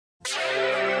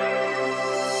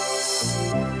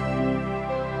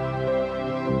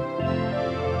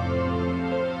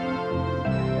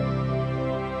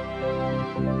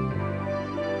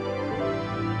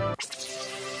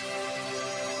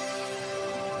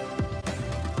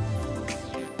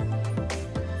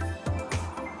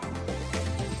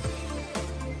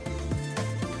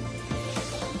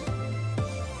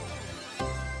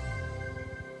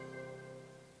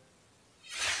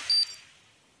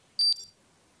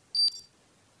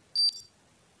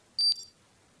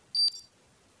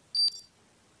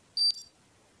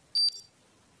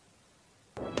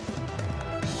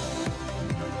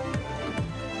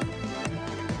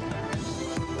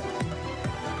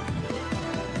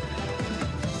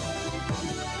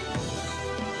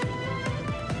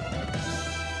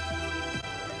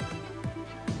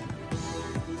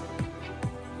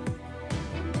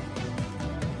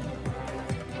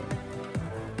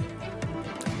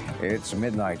It's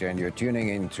midnight and you're tuning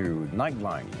into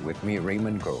Nightline with me,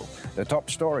 Raymond Ko. The top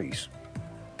stories.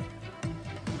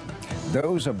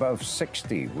 Those above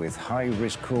 60 with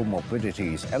high-risk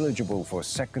comorbidities eligible for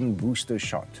second booster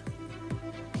shot.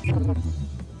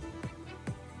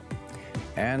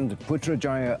 And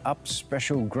Putrajaya ups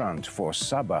special grant for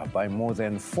Sabah by more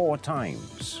than 4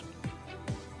 times.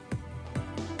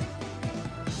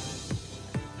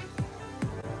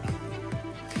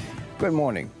 Good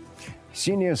morning.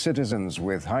 Senior citizens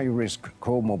with high-risk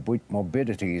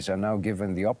comorbidities are now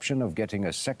given the option of getting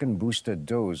a second booster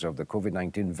dose of the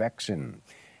COVID-19 vaccine.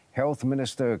 Health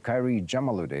Minister Khairi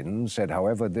Jamaluddin said,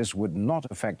 however, this would not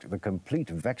affect the complete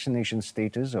vaccination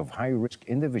status of high-risk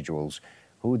individuals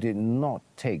who did not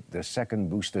take the second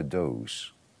booster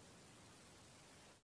dose.